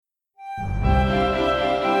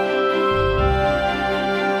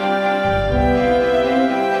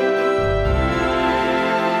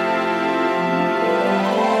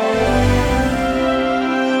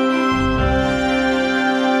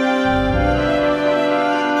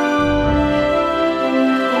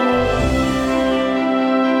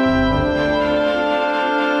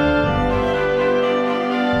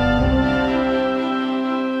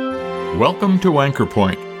Welcome to Anchor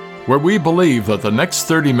Point, where we believe that the next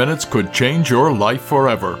 30 minutes could change your life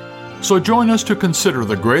forever. So join us to consider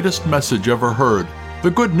the greatest message ever heard, the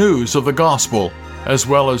good news of the gospel, as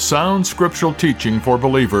well as sound scriptural teaching for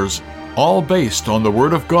believers, all based on the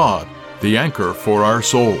Word of God, the anchor for our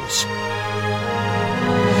souls.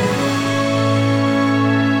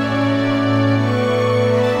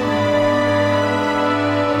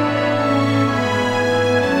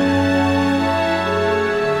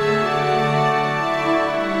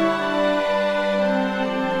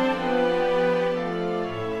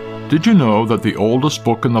 Did you know that the oldest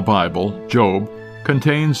book in the Bible, Job,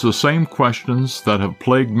 contains the same questions that have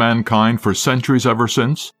plagued mankind for centuries ever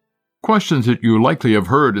since? Questions that you likely have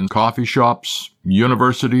heard in coffee shops,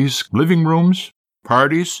 universities, living rooms,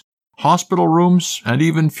 parties, hospital rooms, and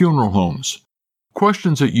even funeral homes.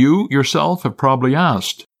 Questions that you yourself have probably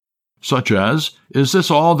asked, such as, is this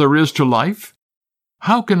all there is to life?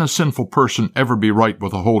 How can a sinful person ever be right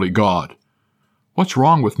with a holy God? What's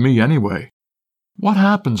wrong with me anyway? What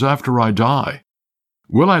happens after I die?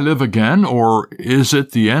 Will I live again, or is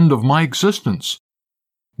it the end of my existence?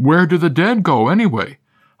 Where do the dead go anyway?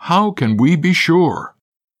 How can we be sure?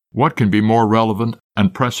 What can be more relevant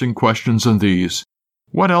and pressing questions than these?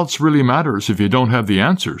 What else really matters if you don't have the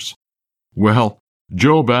answers? Well,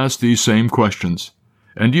 Job asked these same questions.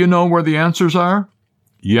 And do you know where the answers are?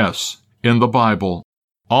 Yes, in the Bible.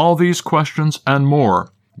 All these questions and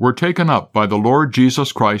more were taken up by the Lord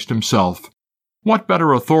Jesus Christ himself. What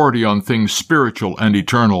better authority on things spiritual and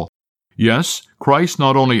eternal? Yes, Christ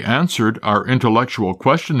not only answered our intellectual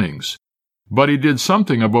questionings, but he did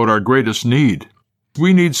something about our greatest need.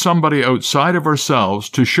 We need somebody outside of ourselves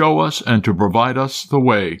to show us and to provide us the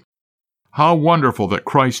way. How wonderful that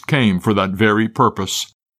Christ came for that very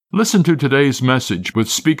purpose. Listen to today's message with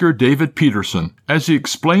speaker David Peterson as he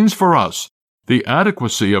explains for us the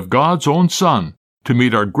adequacy of God's own Son to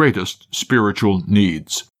meet our greatest spiritual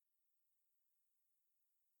needs.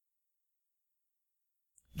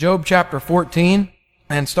 Job chapter 14,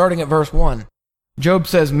 and starting at verse 1. Job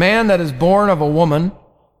says, Man that is born of a woman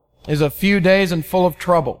is of few days and full of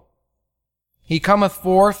trouble. He cometh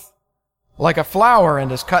forth like a flower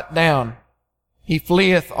and is cut down. He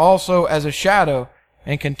fleeth also as a shadow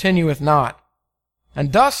and continueth not.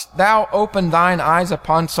 And dost thou open thine eyes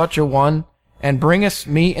upon such a one and bringest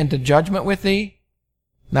me into judgment with thee?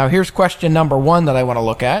 Now here's question number 1 that I want to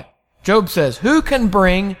look at. Job says, Who can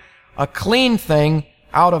bring a clean thing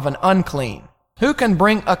out of an unclean? Who can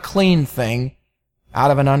bring a clean thing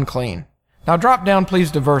out of an unclean? Now drop down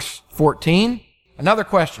please to verse 14. Another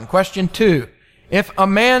question. Question 2. If a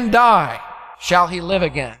man die, shall he live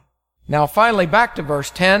again? Now finally back to verse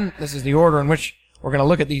 10. This is the order in which we're going to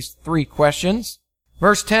look at these 3 questions.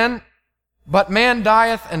 Verse 10. But man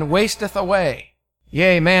dieth and wasteth away.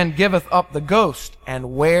 Yea, man giveth up the ghost.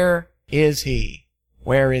 And where is he?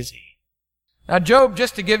 Where is he? Now, Job,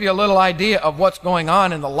 just to give you a little idea of what's going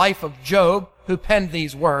on in the life of Job, who penned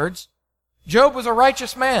these words, Job was a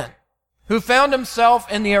righteous man who found himself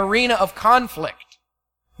in the arena of conflict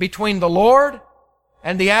between the Lord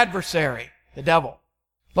and the adversary, the devil.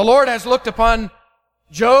 The Lord has looked upon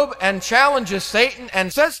Job and challenges Satan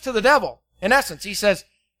and says to the devil, in essence, he says,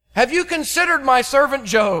 Have you considered my servant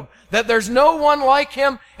Job, that there's no one like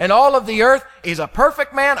him in all of the earth? He's a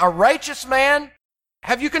perfect man, a righteous man.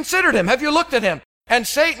 Have you considered him? Have you looked at him? And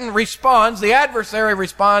Satan responds, the adversary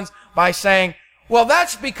responds by saying, well,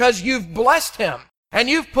 that's because you've blessed him, and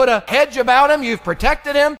you've put a hedge about him, you've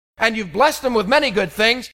protected him, and you've blessed him with many good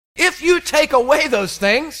things. If you take away those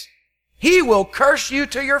things, he will curse you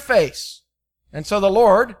to your face. And so the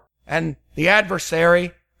Lord and the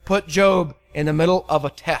adversary put Job in the middle of a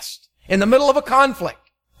test, in the middle of a conflict.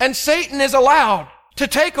 And Satan is allowed to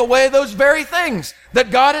take away those very things that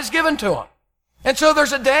God has given to him. And so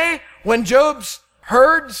there's a day when Job's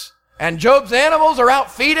herds and Job's animals are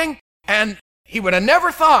out feeding, and he would have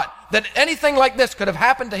never thought that anything like this could have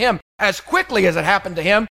happened to him as quickly as it happened to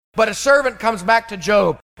him. But a servant comes back to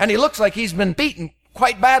Job, and he looks like he's been beaten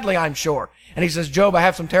quite badly, I'm sure. And he says, Job, I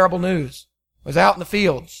have some terrible news. I was out in the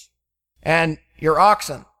fields, and your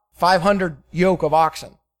oxen, 500 yoke of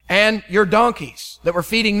oxen, and your donkeys that were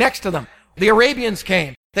feeding next to them, the Arabians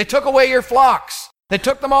came. They took away your flocks. They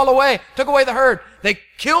took them all away, took away the herd. They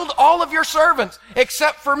killed all of your servants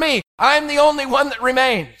except for me. I'm the only one that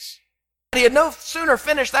remains. He had no sooner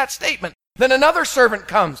finished that statement than another servant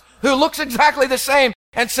comes who looks exactly the same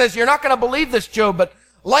and says, You're not going to believe this, Job, but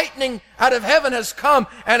lightning out of heaven has come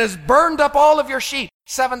and has burned up all of your sheep,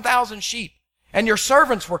 7,000 sheep, and your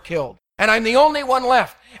servants were killed, and I'm the only one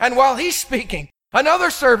left. And while he's speaking, another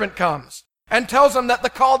servant comes and tells him that the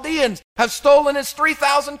Chaldeans have stolen his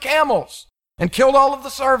 3,000 camels and killed all of the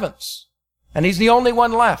servants. And he's the only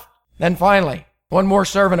one left. Then finally, one more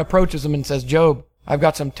servant approaches him and says, Job, I've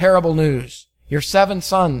got some terrible news. Your 7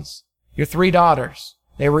 sons, your 3 daughters,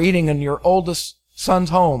 they were eating in your oldest son's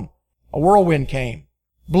home. A whirlwind came,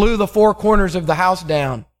 blew the 4 corners of the house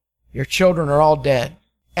down. Your children are all dead.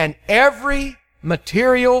 And every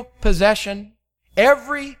material possession,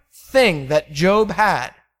 everything that Job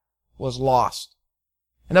had was lost.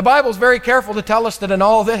 And the Bible's very careful to tell us that in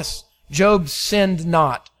all this, Job sinned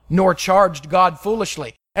not, nor charged God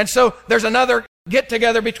foolishly. And so there's another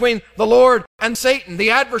get-together between the Lord and Satan, the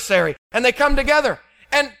adversary, and they come together.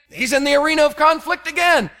 And he's in the arena of conflict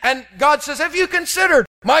again. And God says, have you considered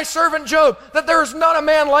my servant Job, that there is not a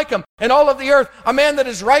man like him in all of the earth, a man that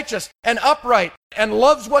is righteous and upright and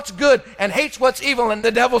loves what's good and hates what's evil? And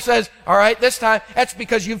the devil says, all right, this time, that's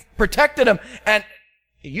because you've protected him. And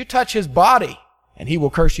you touch his body and he will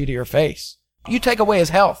curse you to your face. You take away his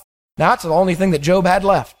health. Now, that's the only thing that Job had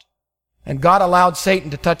left. And God allowed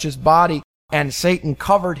Satan to touch his body, and Satan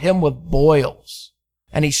covered him with boils.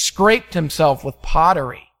 And he scraped himself with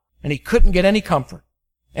pottery, and he couldn't get any comfort.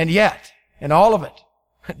 And yet, in all of it,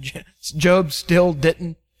 Job still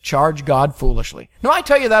didn't charge God foolishly. Now, I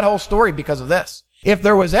tell you that whole story because of this. If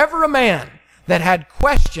there was ever a man that had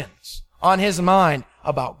questions on his mind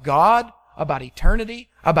about God, about eternity,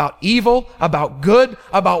 about evil, about good,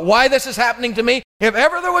 about why this is happening to me, if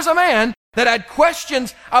ever there was a man that had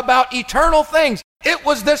questions about eternal things, it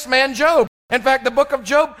was this man Job. In fact, the book of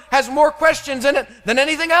Job has more questions in it than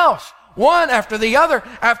anything else. One after the other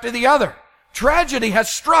after the other. Tragedy has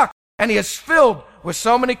struck, and he is filled with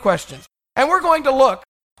so many questions. And we're going to look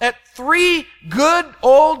at 3 good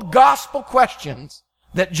old gospel questions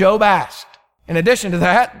that Job asked. In addition to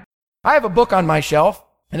that, I have a book on my shelf,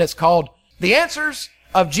 and it's called The Answers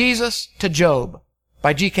of Jesus to Job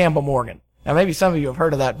by G. Campbell Morgan. Now, maybe some of you have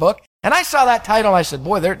heard of that book. And I saw that title, and I said,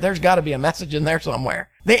 boy, there's got to be a message in there somewhere.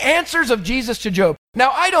 The Answers of Jesus to Job. Now,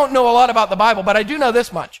 I don't know a lot about the Bible, but I do know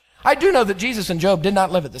this much. I do know that Jesus and Job did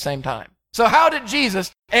not live at the same time. So how did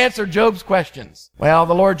Jesus answer Job's questions? Well,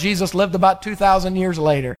 the Lord Jesus lived about 2,000 years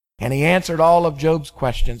later, and he answered all of Job's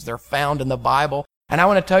questions. They're found in the Bible. And I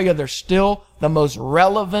want to tell you, they're still the most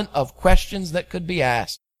relevant of questions that could be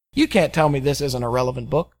asked. You can't tell me this isn't a relevant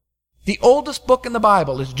book. The oldest book in the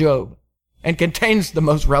Bible is Job, and contains the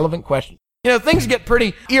most relevant questions. You know, things get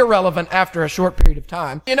pretty irrelevant after a short period of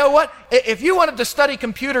time. You know what? If you wanted to study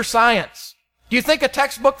computer science, do you think a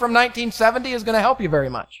textbook from 1970 is going to help you very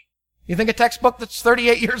much? You think a textbook that's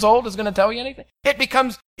 38 years old is going to tell you anything? It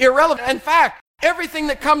becomes irrelevant. In fact, everything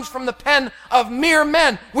that comes from the pen of mere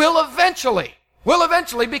men will eventually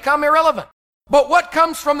become irrelevant. But what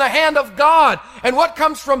comes from the hand of God and what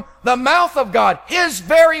comes from the mouth of God, His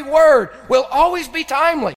very word, will always be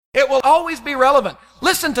timely. It will always be relevant.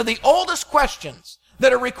 Listen to the oldest questions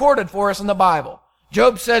that are recorded for us in the Bible.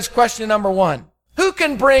 Job says, question number 1, who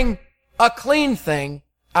can bring a clean thing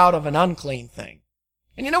out of an unclean thing?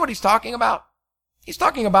 And you know what he's talking about? He's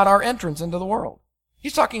talking about our entrance into the world.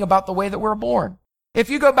 He's talking about the way that we're born. If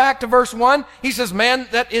you go back to verse 1, he says, man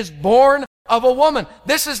that is born of a woman.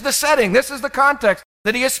 This is the setting. This is the context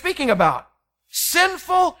that he is speaking about.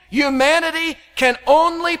 Sinful humanity can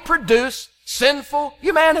only produce sinful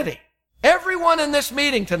humanity. Everyone in this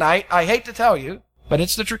meeting tonight, I hate to tell you, but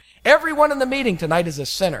it's the truth. Everyone in the meeting tonight is a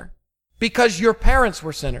sinner because your parents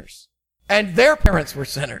were sinners and their parents were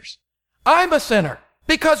sinners. I'm a sinner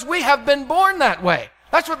because we have been born that way.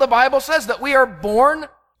 That's what the Bible says, that we are born,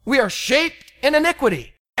 we are shaped in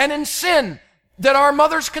iniquity and in sin, that our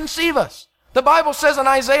mothers conceive us. The Bible says in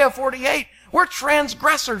Isaiah 48, we're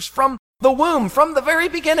transgressors from the womb, from the very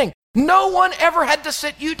beginning. No one ever had to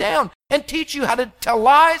sit you down and teach you how to tell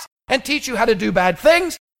lies and teach you how to do bad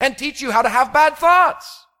things and teach you how to have bad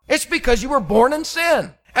thoughts. It's because you were born in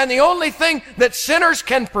sin. And the only thing that sinners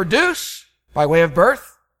can produce by way of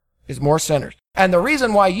birth is more sinners. And the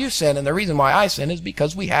reason why you sin and the reason why I sin is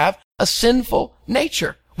because we have a sinful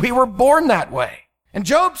nature. We were born that way. And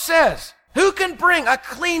Job says, who can bring a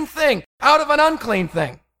clean thing out of an unclean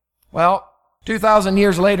thing? Well, 2,000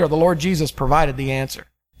 years later, the Lord Jesus provided the answer.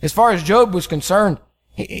 As far as Job was concerned,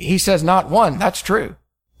 he says not one. That's true.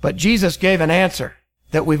 But Jesus gave an answer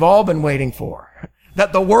that we've all been waiting for,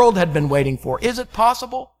 that the world had been waiting for. Is it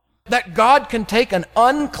possible that God can take an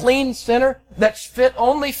unclean sinner that's fit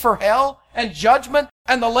only for hell and judgment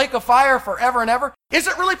and the lake of fire forever and ever? Is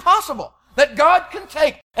it really possible that God can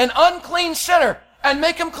take an unclean sinner and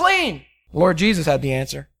make him clean? Lord Jesus had the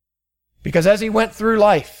answer. Because as he went through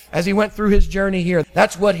life, as he went through his journey here,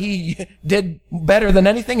 that's what he did better than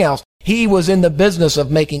anything else. He was in the business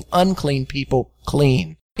of making unclean people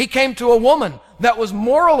clean. He came to a woman that was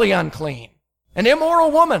morally unclean, an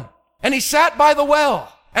immoral woman, and he sat by the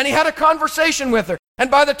well, and he had a conversation with her. And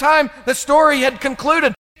by the time the story had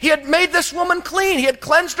concluded, he had made this woman clean. He had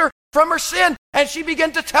cleansed her from her sin, and she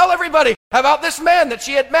began to tell everybody about this man that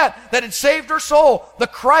she had met, that had saved her soul, the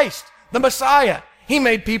Christ, the Messiah. He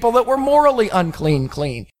made people that were morally unclean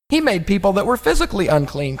clean. He made people that were physically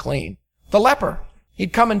unclean clean. The leper.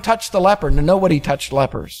 He'd come and touch the leper, and nobody touched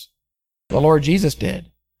lepers. The Lord Jesus did.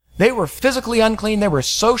 They were physically unclean. They were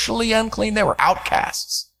socially unclean. They were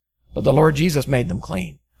outcasts. But the Lord Jesus made them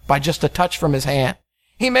clean by just a touch from his hand.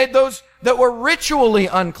 He made those that were ritually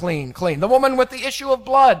unclean clean. The woman with the issue of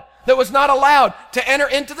blood that was not allowed to enter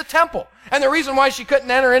into the temple. And the reason why she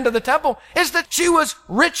couldn't enter into the temple is that she was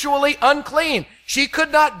ritually unclean. She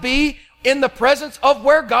could not be in the presence of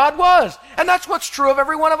where God was. And that's what's true of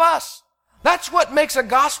every one of us. That's what makes a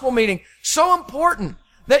gospel meeting so important,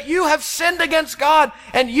 that you have sinned against God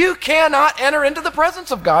and you cannot enter into the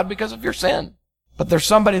presence of God because of your sin. But there's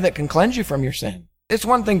somebody that can cleanse you from your sin. It's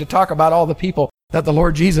one thing to talk about all the people that the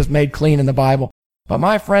Lord Jesus made clean in the Bible. But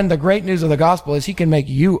my friend, the great news of the gospel is he can make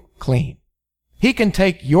you clean. He can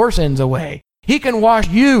take your sins away. He can wash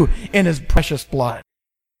you in his precious blood.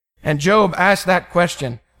 And Job asked that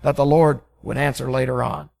question that the Lord would answer later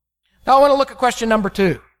on. Now I want to look at question number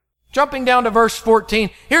 2. Jumping down to verse 14,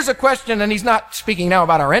 here's a question, and he's not speaking now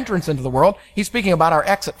about our entrance into the world. He's speaking about our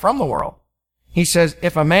exit from the world. He says,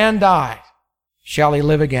 if a man dies, shall he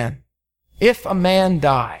live again? If a man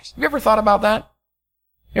dies. Have you ever thought about that?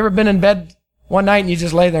 You ever been in bed one night and you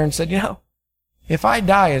just lay there and said, if I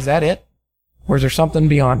die, is that it? Or is there something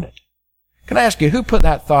beyond it? Can I ask you, who put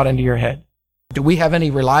that thought into your head? Do we have any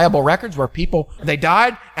reliable records where people, they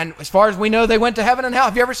died, and as far as we know, they went to heaven and hell?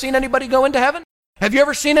 Have you ever seen anybody go into heaven? Have you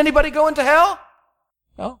ever seen anybody go into hell?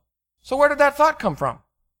 No. So where did that thought come from?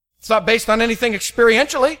 It's not based on anything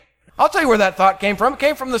experientially. I'll tell you where that thought came from. It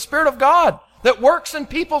came from the Spirit of God that works in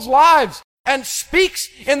people's lives and speaks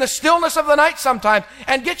in the stillness of the night sometimes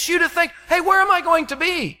and gets you to think, hey, where am I going to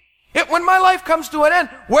be? When my life comes to an end,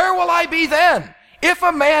 where will I be then? If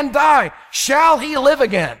a man die, shall he live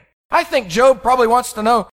again? I think Job probably wants to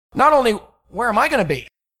know not only where am I going to be,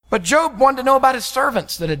 but Job wanted to know about his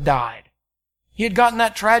servants that had died. He had gotten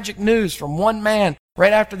that tragic news from one man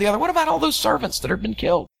right after the other. What about all those servants that had been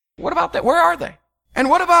killed? What about that? Where are they? And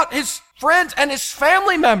what about his friends and his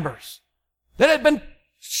family members that had been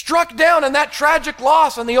struck down in that tragic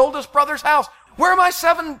loss in the oldest brother's house? Where are my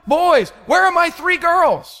 7 boys? Where are my 3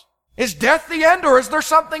 girls? Is death the end, or is there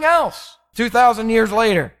something else? 2,000 years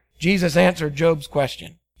later, Jesus answered Job's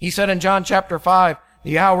question. He said in John chapter 5,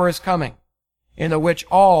 the hour is coming in the which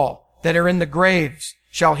all that are in the graves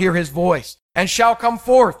shall hear his voice and shall come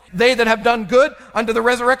forth, they that have done good unto the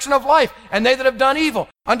resurrection of life, and they that have done evil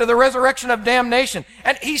unto the resurrection of damnation.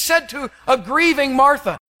 And he said to a grieving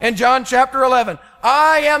Martha in John chapter 11,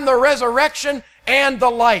 I am the resurrection and the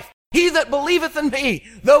life. He that believeth in me,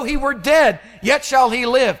 though he were dead, yet shall he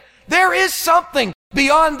live. There is something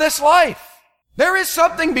beyond this life. There is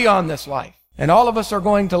something beyond this life. And all of us are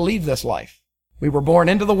going to leave this life. We were born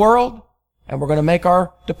into the world, and we're going to make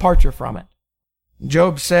our departure from it.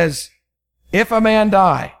 Job says, if a man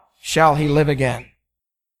die, shall he live again?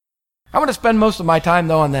 I'm going to spend most of my time,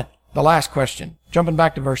 though, on the last question, jumping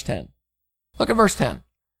back to verse 10. Look at verse 10.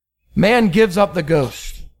 Man gives up the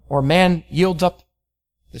ghost, or man yields up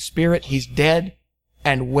the spirit. He's dead,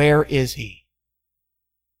 and where is he?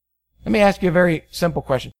 Let me ask you a very simple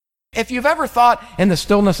question. If you've ever thought in the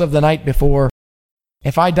stillness of the night before,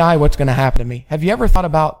 if I die, what's going to happen to me? Have you ever thought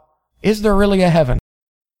about, is there really a heaven?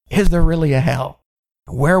 Is there really a hell?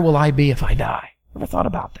 Where will I be if I die? Ever thought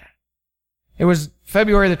about that? It was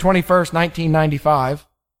February the 21st, 1995,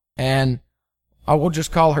 and I will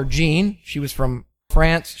just call her Jean. She was from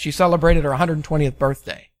France. She celebrated her 120th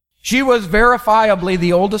birthday. She was verifiably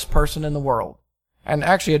the oldest person in the world, and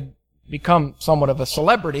actually had become somewhat of a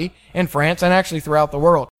celebrity in France and actually throughout the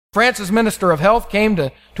world. France's Minister of Health came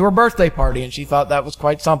to her birthday party, and she thought that was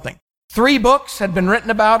quite something. 3 books had been written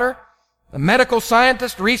about her. The medical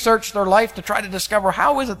scientists researched their life to try to discover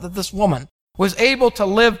how is it that this woman was able to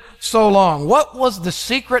live so long. What was the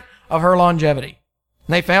secret of her longevity?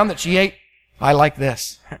 And they found that she ate, I like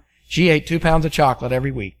this, she ate 2 pounds of chocolate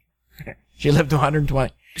every week. She lived to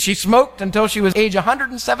 120. She smoked until she was age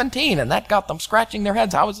 117, and that got them scratching their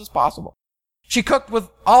heads. How is this possible? She cooked with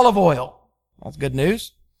olive oil. That's good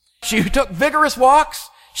news. She took vigorous walks.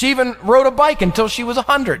 She even rode a bike until she was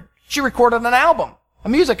 100. She recorded an album, a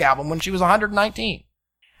music album, when she was 119.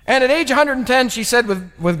 And at age 110, she said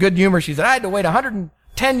with good humor, she said, I had to wait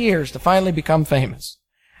 110 years to finally become famous.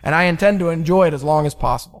 And I intend to enjoy it as long as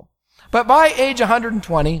possible. But by age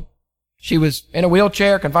 120, she was in a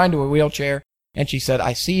wheelchair, confined to a wheelchair, and she said,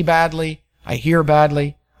 I see badly, I hear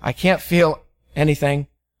badly, I can't feel anything,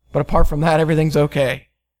 but apart from that, everything's okay.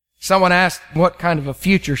 Someone asked what kind of a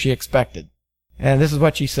future she expected. And this is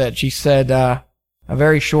what she said. She said, a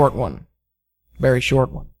very short one. Very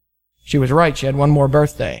short one. She was right. She had one more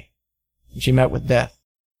birthday. And she met with death.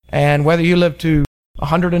 And whether you live to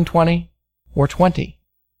 120 or 20,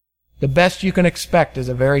 the best you can expect is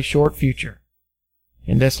a very short future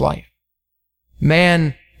in this life.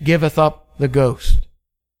 Man giveth up the ghost.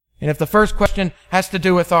 And if the first question has to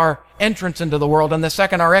do with our entrance into the world and the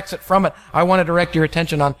second our exit from it, I want to direct your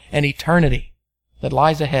attention on an eternity that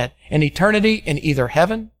lies ahead. An eternity in either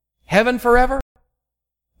heaven forever,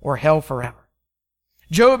 or hell forever.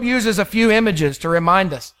 Job uses a few images to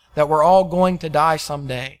remind us that we're all going to die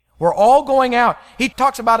someday. We're all going out. He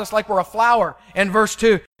talks about us like we're a flower in verse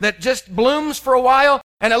 2 that just blooms for a while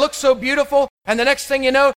and it looks so beautiful, and the next thing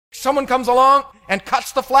you know, someone comes along and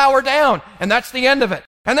cuts the flower down, and that's the end of it.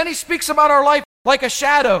 And then he speaks about our life like a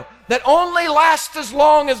shadow that only lasts as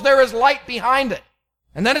long as there is light behind it.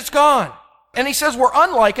 And then it's gone. And he says we're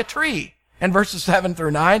unlike a tree in verses 7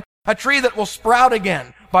 through 9, a tree that will sprout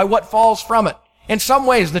again by what falls from it. In some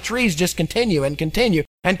ways, the trees just continue and continue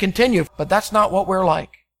and continue, but that's not what we're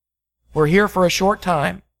like. We're here for a short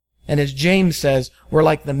time. And as James says, we're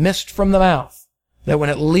like the mist from the mouth, that when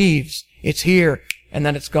it leaves, it's here and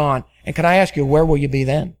then it's gone. And can I ask you, where will you be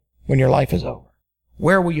then when your life is over?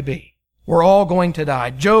 Where will you be? We're all going to die.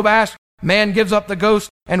 Job asked, man gives up the ghost,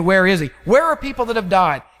 and where is he? Where are people that have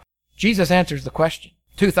died? Jesus answers the question.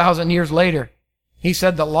 2,000 years later, he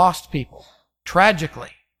said that lost people,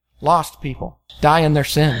 tragically, lost people die in their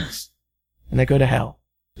sins and they go to hell.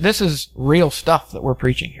 This is real stuff that we're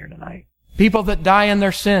preaching here tonight. People that die in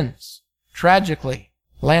their sins, tragically,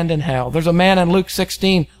 land in hell. There's a man in Luke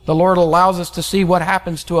 16, the Lord allows us to see what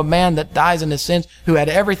happens to a man that dies in his sins, who had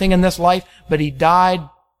everything in this life, but he died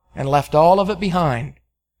and left all of it behind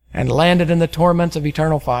and landed in the torments of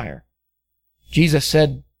eternal fire. Jesus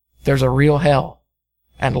said there's a real hell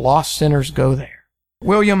and lost sinners go there.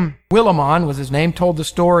 William Willimon was his name, told the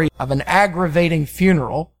story of an aggravating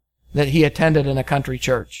funeral that he attended in a country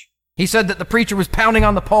church. He said that the preacher was pounding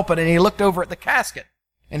on the pulpit and he looked over at the casket.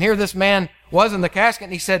 And here this man was in the casket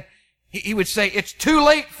and he said, he would say, it's too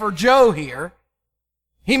late for Joe here.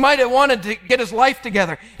 He might have wanted to get his life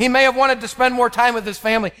together. He may have wanted to spend more time with his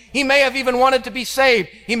family. He may have even wanted to be saved.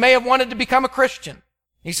 He may have wanted to become a Christian.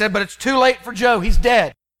 He said, but it's too late for Joe. He's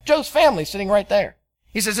dead. Joe's family's sitting right there.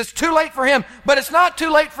 He says, it's too late for him, but it's not too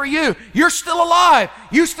late for you. You're still alive.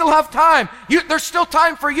 You still have time. There's still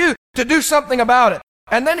time for you to do something about it.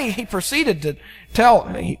 And then he proceeded to tell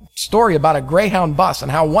a story about a Greyhound bus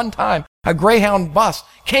and how one time a Greyhound bus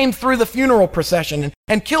came through the funeral procession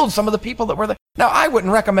and killed some of the people that were there. Now, I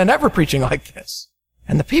wouldn't recommend ever preaching like this.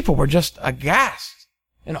 And the people were just aghast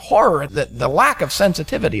in horror at the lack of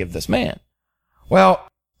sensitivity of this man. Well,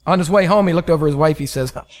 on his way home, he looked over his wife. He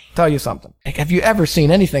says, I'll tell you something. Have you ever seen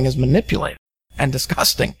anything as manipulative and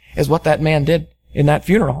disgusting as what that man did in that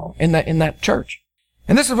funeral home, in that church?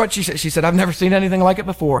 And this is what she said. She said, I've never seen anything like it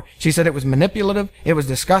before. She said it was manipulative, it was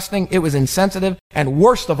disgusting, it was insensitive, and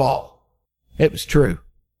worst of all, it was true.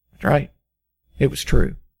 That's right. It was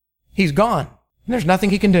true. He's gone, and there's nothing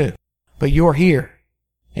he can do. But you're here,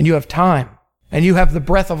 and you have time, and you have the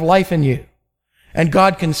breath of life in you, and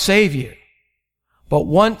God can save you. But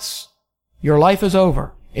once your life is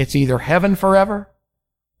over, it's either heaven forever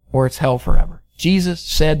or it's hell forever. Jesus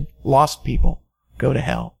said lost people go to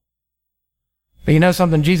hell. But you know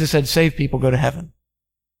something? Jesus said saved people go to heaven.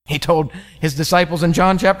 He told his disciples in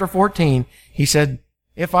John chapter 14, he said,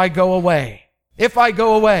 if I go away,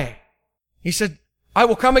 he said, I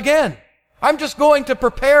will come again. I'm just going to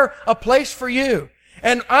prepare a place for you.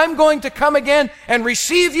 And I'm going to come again and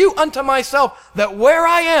receive you unto myself, that where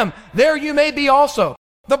I am, there you may be also.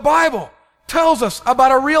 The Bible tells us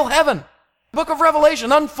about a real heaven. The book of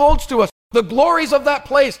Revelation unfolds to us the glories of that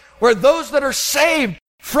place where those that are saved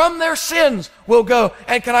from their sins will go.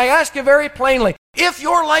 And can I ask you very plainly, if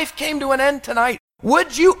your life came to an end tonight,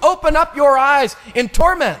 would you open up your eyes in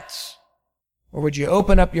torments? Or would you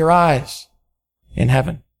open up your eyes in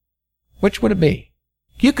heaven? Which would it be?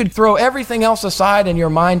 You could throw everything else aside in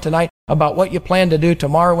your mind tonight about what you plan to do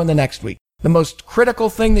tomorrow and the next week. The most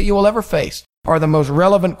critical thing that you will ever face are the most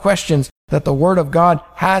relevant questions that the Word of God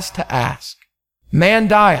has to ask. Man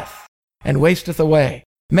dieth and wasteth away.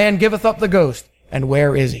 Man giveth up the ghost, and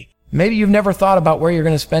where is he? Maybe you've never thought about where you're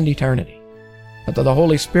going to spend eternity. but that the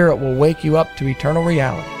Holy Spirit will wake you up to eternal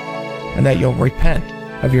reality, and that you'll repent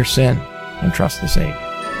of your sin and trust the Savior.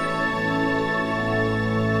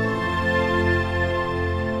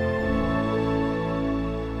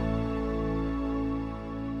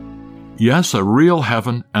 Yes, a real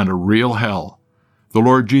heaven and a real hell. The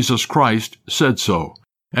Lord Jesus Christ said so,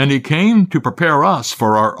 and He came to prepare us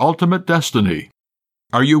for our ultimate destiny.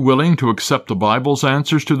 Are you willing to accept the Bible's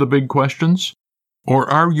answers to the big questions? Or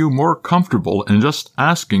are you more comfortable in just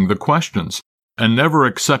asking the questions and never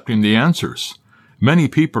accepting the answers? Many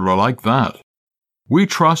people are like that. We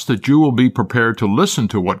trust that you will be prepared to listen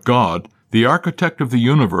to what God, the architect of the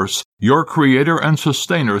universe, your creator and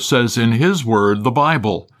sustainer, says in His Word, the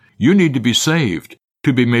Bible. You need to be saved,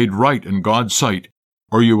 to be made right in God's sight,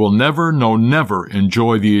 or you will never, no, never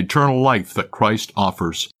enjoy the eternal life that Christ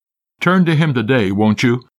offers. Turn to Him today, won't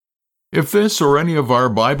you? If this or any of our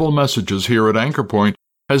Bible messages here at Anchor Point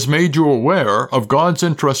has made you aware of God's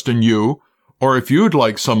interest in you, or if you'd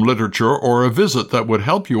like some literature or a visit that would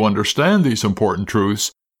help you understand these important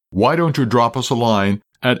truths, why don't you drop us a line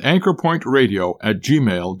at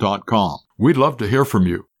anchorpointradio@gmail.com. We'd love to hear from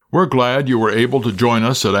you. We're glad you were able to join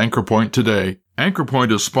us at Anchor Point today. Anchor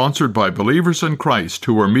Point is sponsored by believers in Christ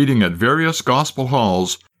who are meeting at various gospel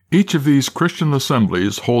halls. Each of these Christian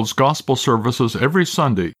assemblies holds gospel services every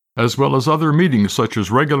Sunday, as well as other meetings such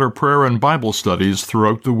as regular prayer and Bible studies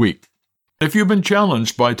throughout the week. If you've been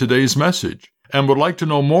challenged by today's message and would like to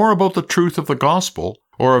know more about the truth of the gospel,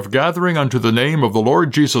 or of gathering unto the name of the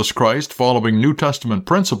Lord Jesus Christ following New Testament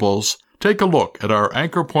principles, take a look at our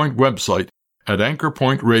Anchor Point website at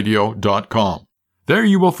anchorpointradio.com. There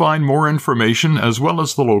you will find more information as well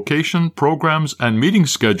as the location, programs, and meeting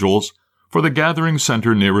schedules for the gathering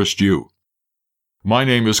center nearest you. My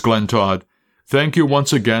name is Glenn Todd. Thank you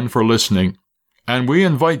once again for listening, and we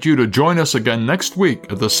invite you to join us again next week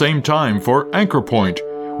at the same time for Anchor Point,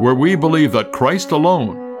 where we believe that Christ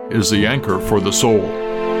alone is the anchor for the soul.